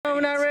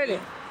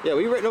ready? Yeah,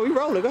 we ready. No, we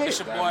rolling. Go ahead. It's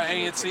your boy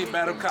A&T,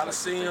 Battle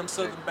Coliseum,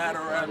 Southern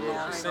Battle Rap, you know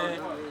what I'm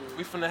saying?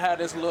 We finna have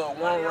this little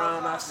one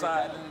round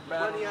outside in the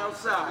battle. Money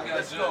outside. We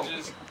got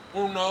judges.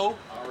 Uno.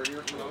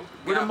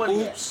 We got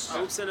Oops.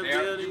 Oops in the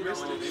building. You know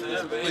what it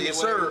is. Yes,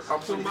 sir.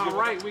 To my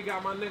right, we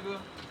got my nigga.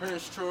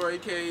 Prince Troy,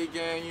 aka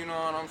Gang, you know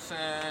what I'm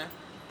saying?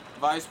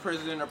 Vice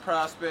President of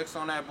Prospects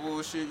on that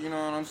bullshit, you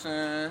know what I'm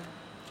saying?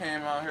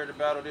 Came out here to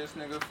battle this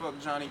nigga, fuck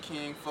Johnny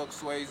King, fuck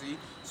Swayze.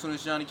 As soon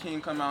as Johnny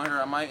King come out here,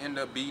 I might end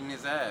up beating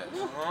his ass.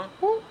 Nah,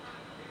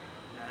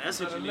 that's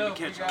what you need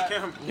to catch on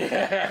camera.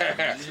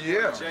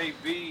 Yeah.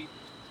 JB, J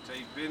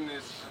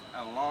Business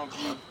out of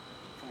Longview,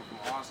 coming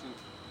from Austin.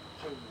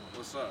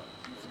 What's up?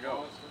 Let's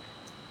go.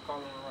 Call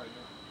him right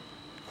now.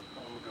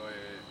 I'm gonna go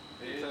ahead.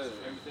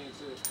 Everything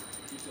says.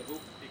 You said who?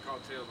 He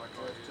called Tails, I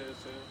called Tails.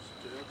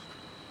 Tails.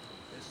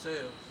 It's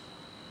Tails.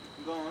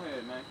 Go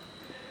ahead, man.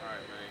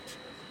 Alright, man.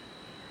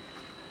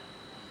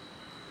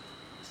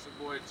 It's the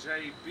boy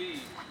JB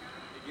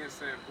against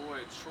that boy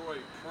Troy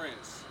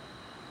Prince.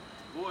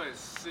 Boy is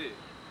sick.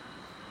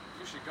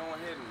 You should go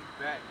ahead and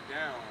back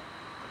down.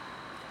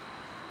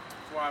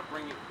 Before I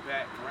bring it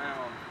back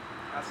round,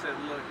 I said,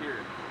 look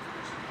here.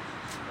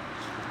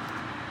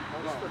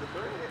 Hold on. It's for the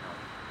bread.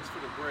 It's for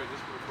the bread.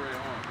 It's for the bread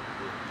on.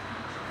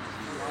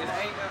 It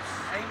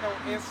ain't no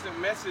instant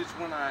message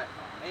when I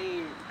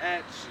aim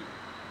at you.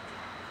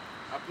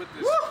 I put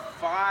this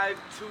 5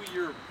 to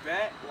your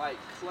back like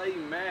Clay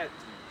Matthews.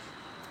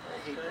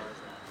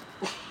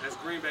 That's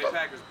Green Bay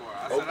Packers bar.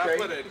 I said I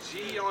put a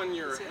G on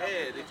your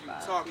head if you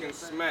talking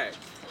smack.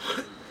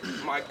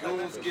 My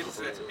goons get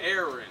to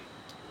Aaron.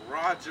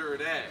 Roger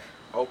that.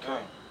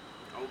 Okay.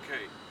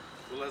 Okay.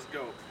 Well, let's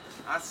go.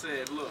 I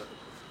said, look,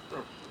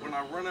 when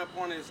I run up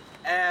on his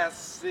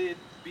ass, it'd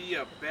be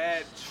a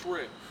bad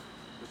trip.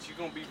 But you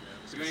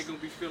ain't gonna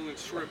be feeling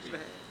trippy.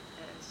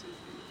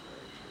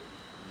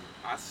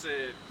 I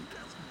said,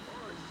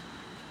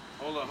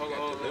 hold up.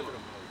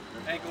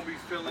 Ain't gonna be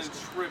feeling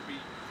trippy.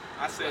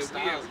 I said,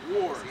 we at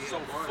war, so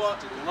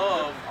fuck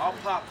love. I'll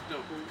pop the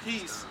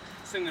peace,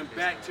 send them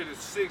back to the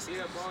 60s. You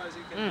know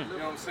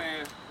what I'm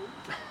saying?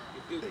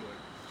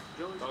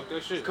 Talk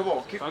that shit. Come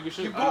on, keep going.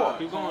 Keep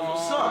going.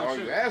 Oh,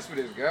 you asked for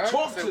this, guy.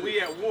 I said, we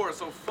at war,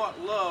 so fuck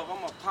love.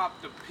 I'm gonna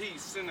pop the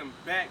peace, send him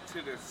back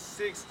to the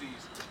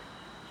 60s.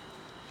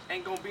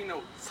 Ain't gonna be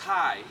no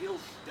tie. He'll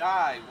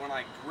die when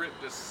I grip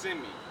the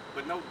semi,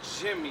 but no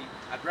Jimmy.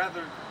 I'd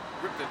rather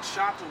grip the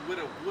chopper with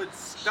a wood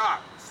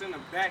stock, send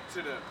him back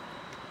to the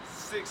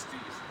 60s.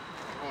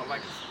 Oh,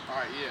 like, all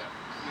right, yeah.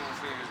 You know what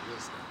I'm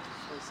saying?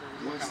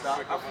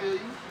 Woodstock. I feel you.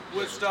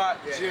 Woodstock,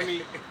 Jimmy.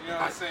 You know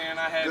what I'm saying?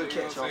 I had Good to,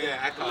 you know catch, what I'm saying?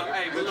 yeah, I caught it.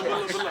 Hey, but look.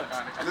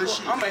 Good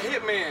shit. I'm a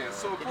hitman,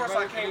 so of course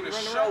I came to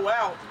show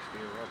out.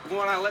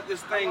 When I let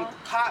this thing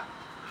pop,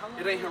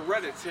 it ain't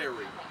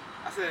hereditary.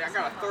 I said, I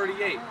got a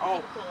 38,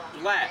 all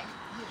black.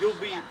 You'll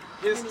be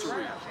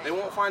history. They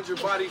won't find your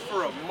body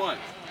for a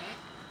month.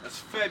 That's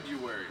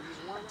February.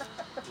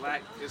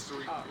 Black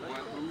History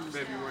Month,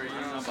 February, you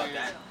know what I'm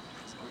saying?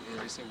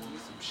 They say we need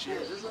some shit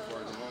before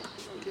I go home.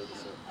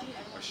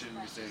 I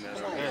shouldn't be saying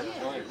that already.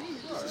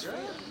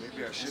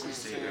 Maybe I should be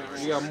saying that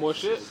already. You got more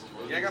shit?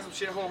 Yeah, I got some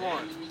shit. Hold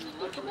on.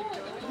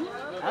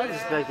 I was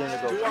expecting to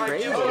go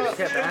crazy.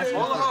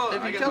 Hold on.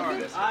 I got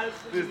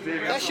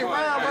That's your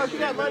round, bro. You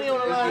got money on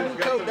the line. You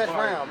coach, that's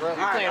round, bro.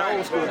 You playing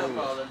old school.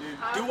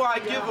 Do I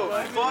give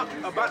a fuck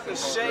about the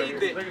shade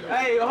that...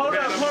 Hey, hold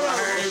up.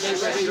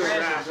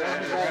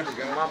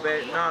 My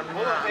bad. Nah.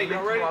 Hey,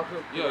 y'all ready?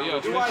 Yeah.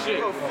 Do I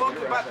give a fuck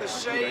about the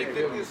shade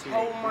that this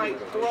hoe might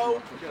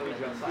throw?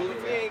 Well,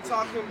 if he ain't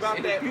talking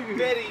about that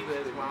Fetty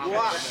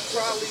Wap,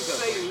 probably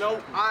say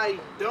no, I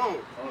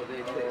don't.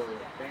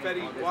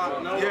 Fetty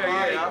Wap, no, I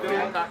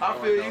don't. I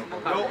feel you.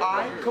 No,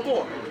 come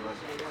on.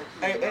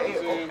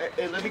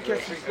 Hey, let me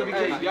catch this.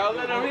 Y'all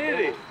let him hit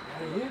it.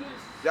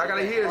 Y'all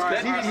gotta hear this,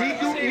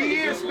 because he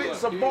is spitting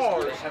some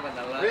bars.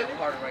 Really?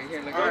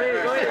 Go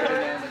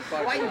ahead.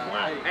 Why you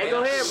lying? Hey,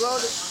 go ahead, bro.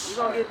 You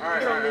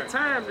gonna get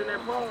timed in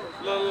that ball.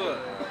 Look.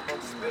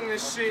 Spin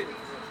this shit.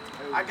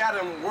 I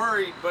got him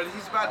worried, but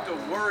he's about to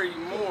worry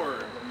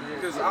more.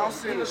 Because I'll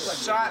send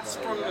shots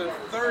from the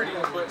 30,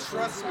 but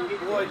trust me,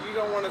 boy, you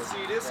don't want to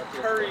see this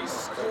Curry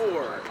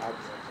score.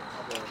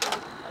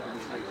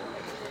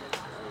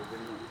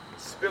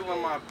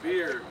 Spilling my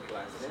beer.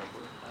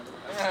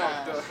 That's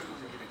fucked up.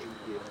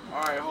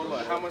 All right, hold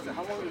on. How long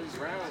are these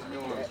rounds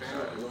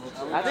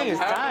going? I think it's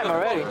time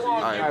already.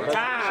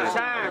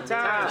 Time. It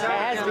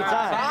has to be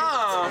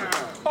time.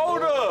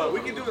 Hold up. We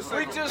can do a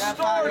second. We just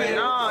started.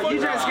 No, you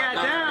just got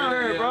down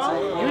here,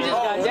 bro. You just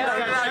got down.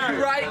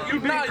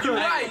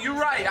 You're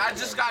right. I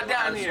just got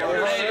down here.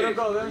 You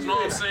know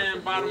what I'm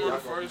saying? Bottom of the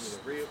first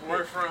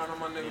round on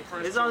my nigga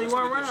Prince. It's only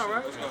one round,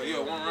 right? Let's go. Yeah,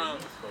 one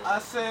round. I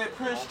said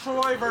Prince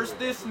Troy versus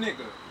this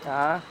nigga.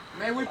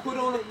 Man, we put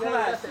on a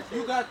classic.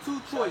 You got two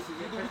choices.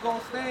 Either we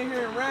gonna stay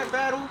here and rap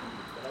battle,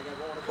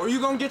 or you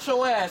gonna get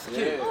your ass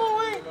kicked.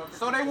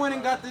 So they went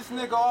and got this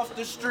nigga off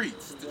the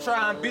streets to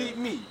try and beat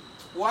me.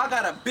 Well, I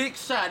got a big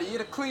shotty.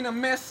 It'll clean a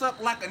mess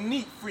up like a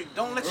neat freak.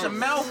 Don't let your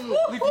mouth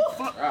leave you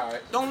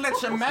Don't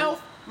let your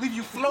mouth Leave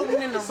you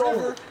floating in the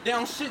river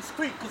down Shit's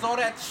Creek, cause all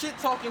that shit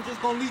talking just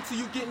gonna lead to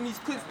you getting these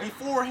clips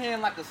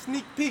beforehand like a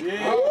sneak peek.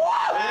 Talk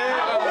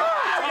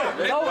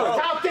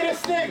to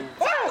this nigga.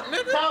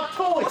 Talk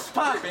to it. What's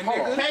poppin',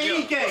 nigga?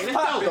 KE gang. What's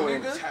poppin',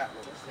 nigga?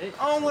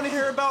 I don't want to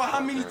hear about how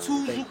many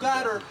tools you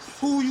got or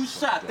who you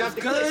shot. That's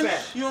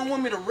guns. You don't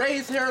want me to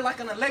raise hair like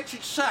an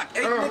electric shock.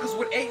 8 niggas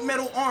with 8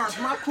 metal arms.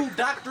 My crew,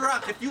 Dr.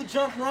 Rock. If you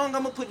jump wrong,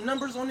 I'ma put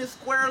numbers on this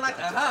square like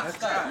a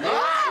hopscotch.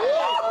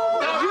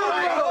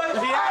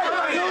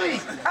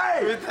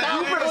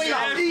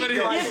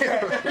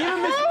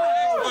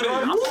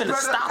 I'm finna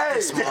stop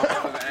this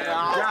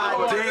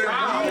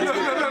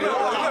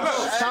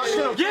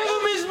motherfucker. Give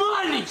him his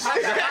money!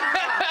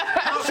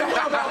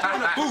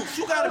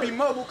 You gotta be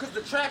mobile cause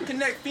the trap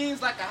connect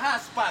fiends like a hot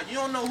spot. You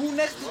don't know who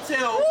next to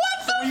tell. So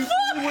when you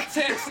see me with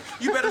text,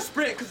 you better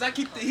sprint cause I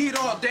keep the heat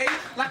all day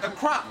like a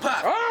crock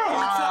pot.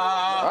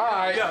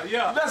 Alright,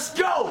 yeah. Let's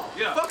go.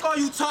 Fuck all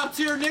you top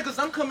tier niggas,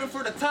 I'm coming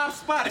for the top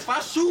spot. If I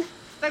shoot,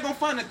 they gon'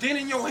 find a dent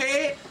in your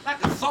head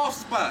like a soft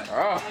spot.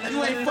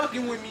 You ain't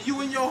fucking with me,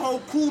 you and your whole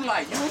crew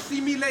like. You don't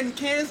see me letting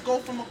cans go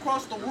from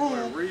across the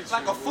room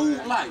like a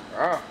food light.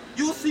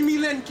 You'll see me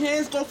letting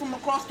cans go from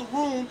across the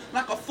room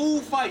like a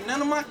food fight.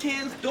 None of my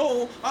cans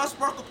dull. I'll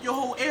spark up your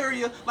whole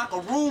area like a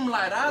room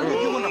light. I'll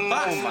leave you in a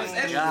box with this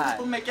extra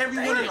to make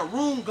everyone in the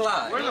room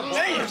glide. You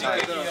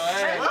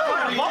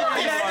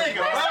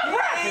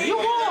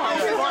won!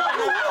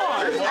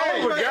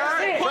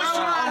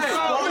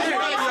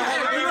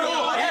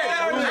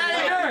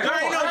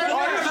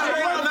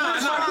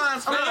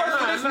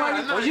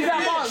 You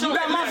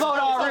got my vote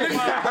already.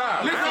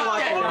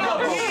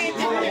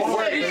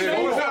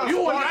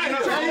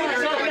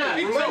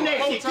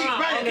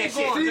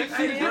 See the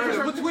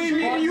difference between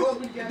me and you?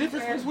 The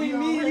difference between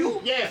me and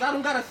you? Yes. I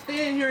don't gotta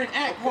stand here and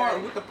act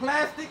hard. With the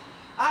plastic,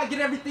 I get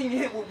everything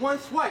hit with one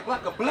swipe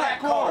like a black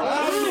card.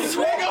 That's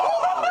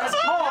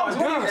pause.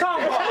 What are you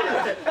talking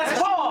about?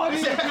 That's pause.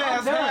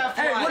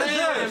 Hey, what is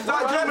that?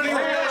 Stop jumping in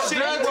that shit.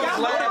 Let the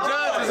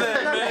judges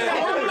at, man.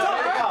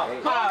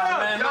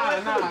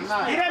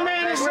 Get that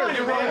man his money,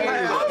 man.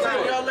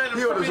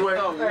 He on his way.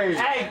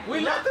 Hey,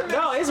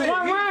 no, it's 1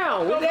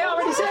 round. They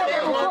already said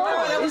it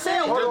before. They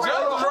said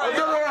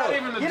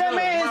get that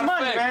man his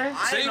money, man.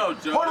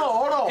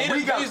 Hold on.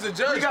 We got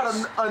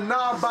a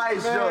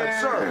non-biased judge,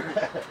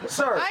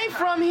 sir. I ain't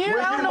from here.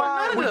 I don't know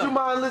none of them. Would you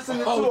mind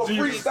listening to a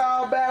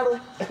freestyle battle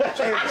and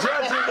judging?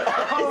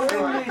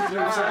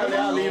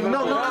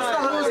 No,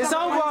 it's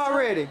over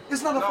already.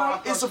 It's not a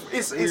fight.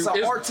 It's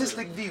an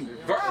artistic view.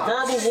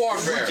 Verbal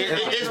warfare.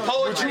 It's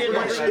poetry and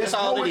It's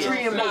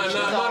poetry and Nah, matter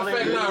of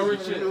fact, nah,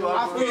 Richard. I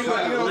feel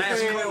like, you know what I'm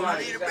saying?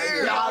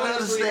 Y'all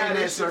understand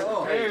that, sir.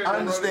 I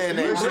understand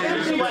that.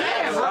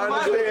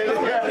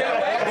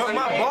 But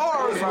my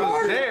bars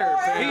was there.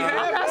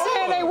 I'm not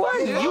saying they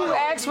wasn't. You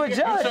asked for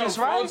judges,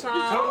 right?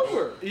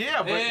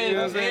 Yeah, but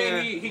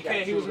And he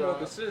can't. He was more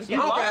consistent.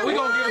 okay, we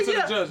gonna give it to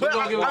the judge. We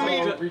gonna give it to the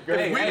judge. We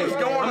was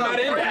going I'm on not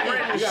in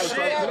there.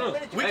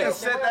 shit. We can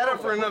set that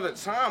up for another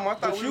time. I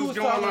thought we You was was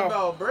going talking on.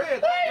 about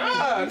bread.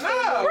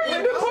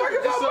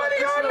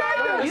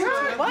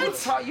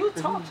 What? You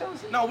talk,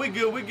 Chelsea. No, we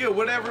good.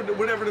 Whatever the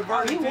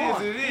verdict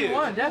is, it is. He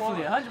won,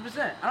 definitely,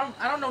 100%. I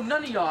don't know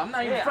none of y'all. I'm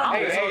not even from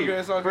here. It's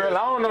okay. Bro, I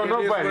don't know It is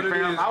nobody, what it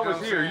fam. is, I you know was what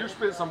I'm here. saying? You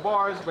spit some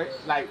bars, but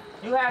like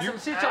You had some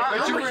shit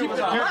talking. but you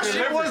My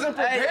shit wasn't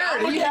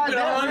prepared. He had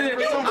that. You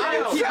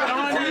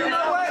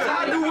know what?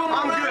 I do what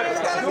my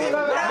man gotta be.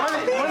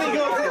 Money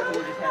goes in.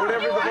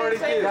 Whatever the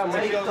verdict is,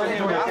 money goes in.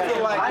 I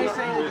feel like I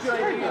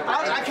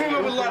came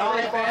up with a lot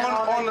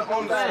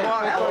on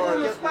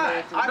the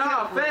spot.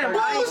 Nah, fam, I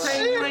ain't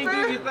saying you ain't do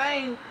your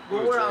thing,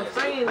 but what I'm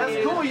saying That's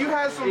is, cool. You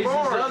had some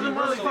bars. other You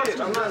really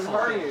did. I'm not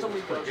hurting. ain't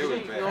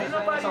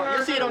nobody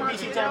You see it on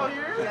BC Town.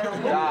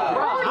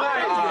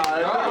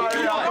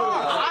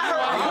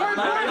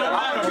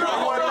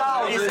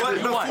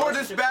 But before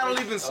this battle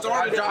even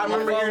started, I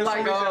remember hearing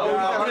like,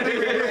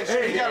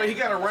 he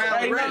got a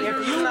round ready.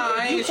 If you know,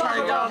 I ain't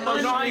trying to go.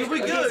 No, we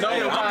good.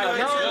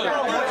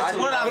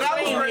 What I'm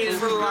saying is,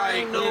 for like,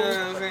 you know what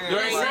I'm saying?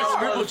 There ain't no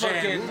scribble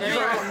jam.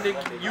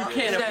 You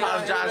can't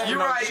apologize for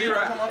no shit.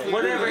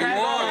 whatever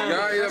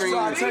happened. So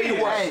I tell you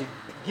what.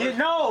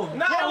 Tell him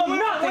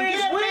nothing. Get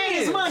that man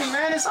his money,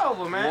 man. It's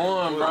over, man.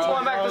 Won, bro. I'm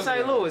going back to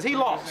St. Louis. He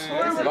lost.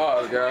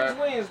 Lost, guy.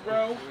 Wins,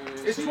 bro.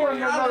 It's $20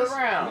 another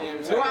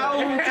round. So I owe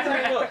him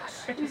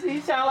 $20. He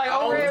sound like I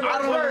don't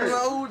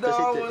know,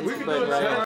 dog.